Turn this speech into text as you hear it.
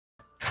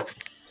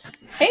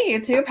Hey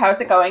YouTube, how's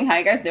it going? How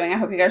you guys doing? I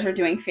hope you guys are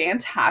doing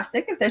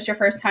fantastic. If this is your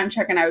first time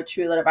checking out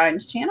Truly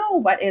Divine's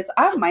channel, what is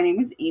up? My name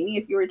is Amy.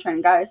 If you're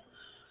returning, guys,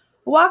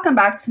 welcome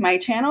back to my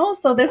channel.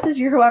 So this is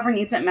your whoever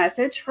needs it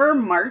message for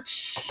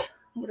March,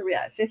 what are we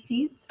at?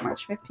 15th?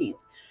 March 15th.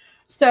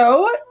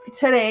 So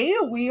today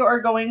we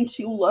are going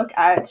to look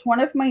at one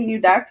of my new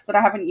decks that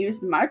I haven't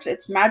used much.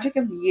 It's Magic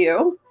of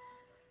You.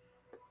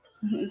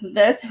 It's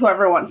this,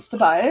 whoever wants to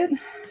buy it.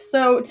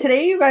 So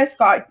today you guys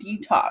got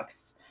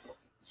Detox.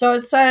 So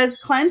it says,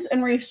 cleanse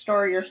and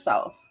restore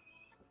yourself.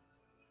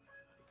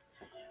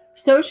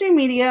 Social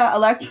media,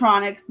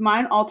 electronics,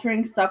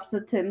 mind-altering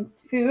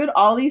substance, food,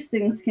 all these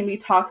things can be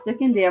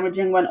toxic and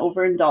damaging when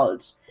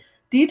overindulged.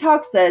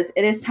 Detox says,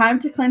 it is time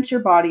to cleanse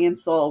your body and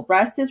soul.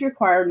 Rest is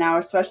required now,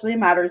 especially in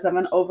matters of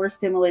an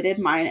overstimulated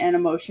mind and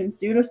emotions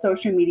due to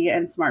social media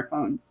and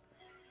smartphones.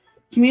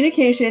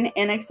 Communication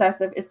in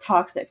excessive is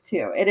toxic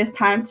too. It is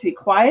time to be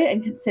quiet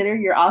and consider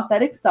your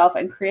authentic self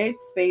and create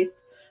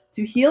space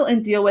to heal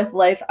and deal with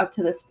life up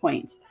to this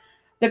point.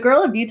 The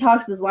girl of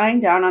detox is lying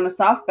down on a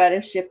soft bed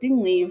of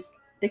shifting leaves,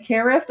 the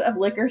carafe of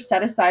liquor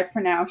set aside for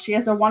now. She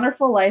has a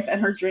wonderful life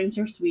and her dreams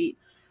are sweet,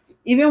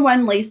 even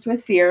when laced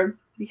with fear,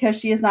 because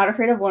she is not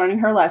afraid of learning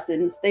her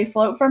lessons. They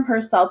float from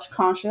her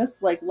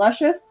self-conscious like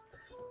luscious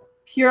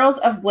pearls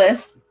of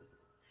bliss,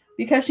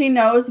 because she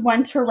knows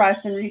when to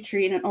rest and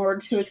retreat in order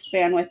to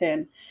expand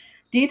within.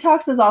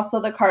 Detox is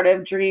also the card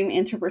of dream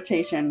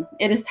interpretation.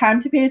 It is time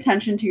to pay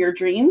attention to your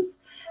dreams.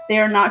 They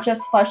are not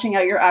just flushing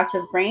out your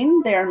active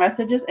brain. They are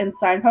messages and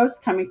signposts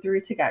coming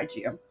through to guide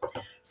you.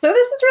 So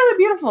this is really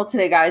beautiful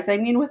today, guys. I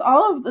mean, with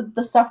all of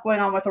the stuff going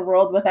on with the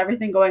world, with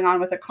everything going on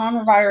with the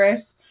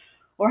coronavirus,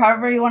 or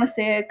however you want to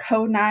say it,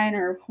 Code 9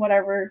 or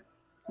whatever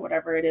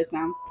it is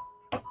now.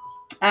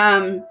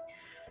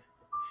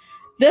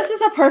 This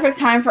is a perfect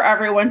time for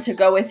everyone to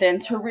go within,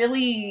 to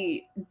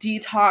really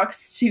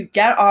detox, to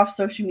get off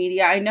social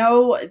media. I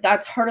know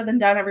that's harder than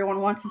done.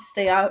 Everyone wants to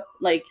stay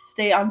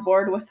on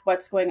board with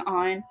what's going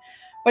on.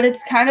 But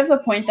it's kind of the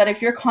point that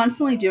if you're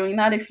constantly doing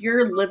that, if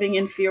you're living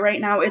in fear right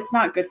now, it's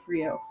not good for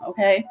you,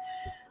 okay?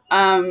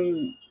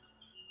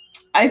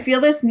 I feel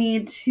this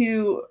need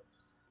to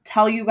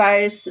tell you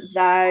guys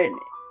that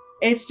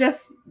it's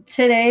just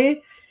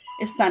today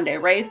is Sunday,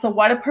 right? So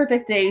what a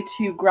perfect day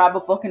to grab a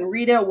book and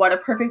read it. What a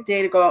perfect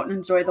day to go out and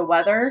enjoy the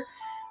weather.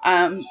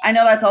 I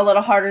know that's a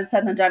little harder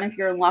said than done if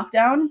you're in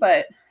lockdown,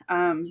 but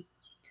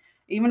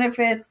even if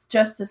it's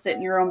just to sit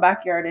in your own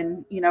backyard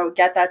and,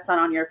 get that sun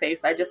on your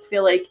face, I just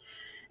feel like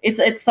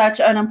it's such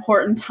an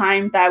important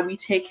time that we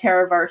take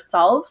care of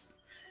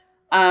ourselves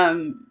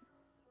and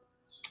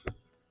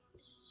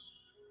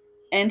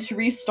to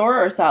restore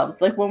ourselves.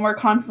 Like when we're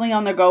constantly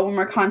on the go, when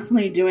we're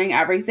constantly doing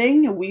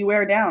everything, we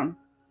wear down.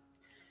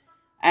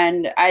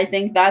 And I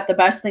think that the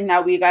best thing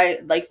that we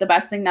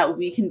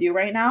can do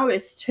right now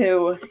is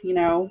to,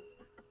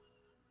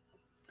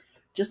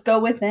 just go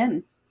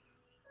within,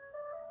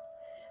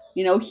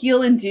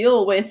 heal and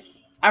deal with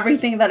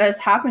everything that has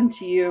happened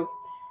to you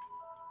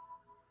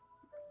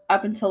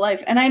up until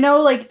life. And I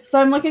know, so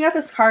I'm looking at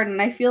this card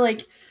and I feel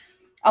like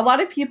a lot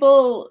of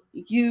people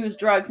use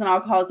drugs and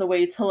alcohol as a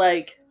way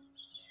to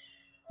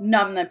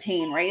numb the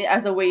pain, right?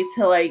 As a way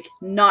to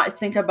not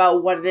think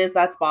about what it is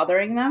that's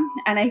bothering them.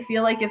 And I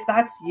feel like if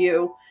that's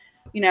you,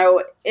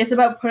 it's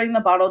about putting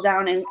the bottle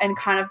down and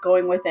kind of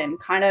going within,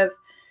 kind of,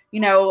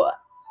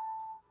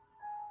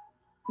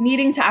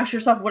 needing to ask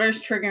yourself what is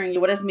triggering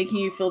you, what is making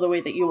you feel the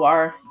way that you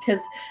are. Because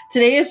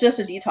today is just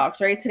a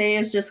detox, right? Today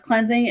is just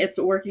cleansing. It's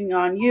working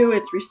on you.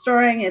 It's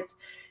restoring. It's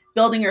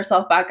building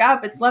yourself back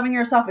up. It's loving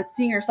yourself. It's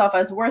seeing yourself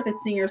as worth.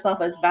 It's seeing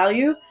yourself as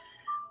value.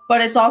 But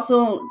it's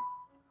also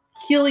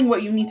healing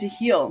what you need to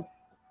heal.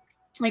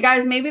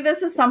 Guys, maybe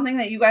this is something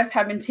that you guys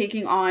have been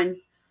taking on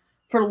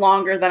for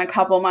longer than a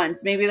couple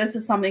months. Maybe this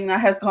is something that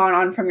has gone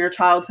on from your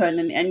childhood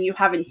and you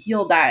haven't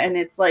healed that. And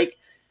it's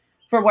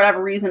for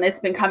whatever reason, it's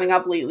been coming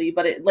up lately.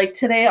 But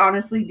today,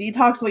 honestly,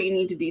 detox what you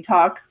need to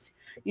detox.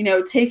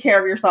 Take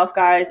care of yourself,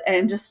 guys.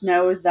 And just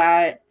know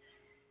that,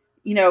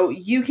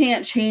 you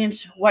can't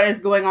change what is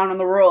going on in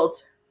the world,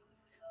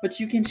 but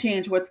you can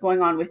change what's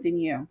going on within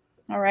you.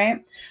 All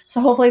right.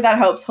 So hopefully that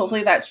helps.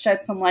 Hopefully that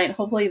sheds some light.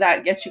 Hopefully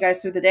that gets you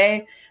guys through the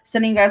day.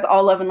 Sending you guys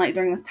all love and light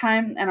during this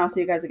time. And I'll see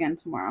you guys again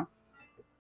tomorrow.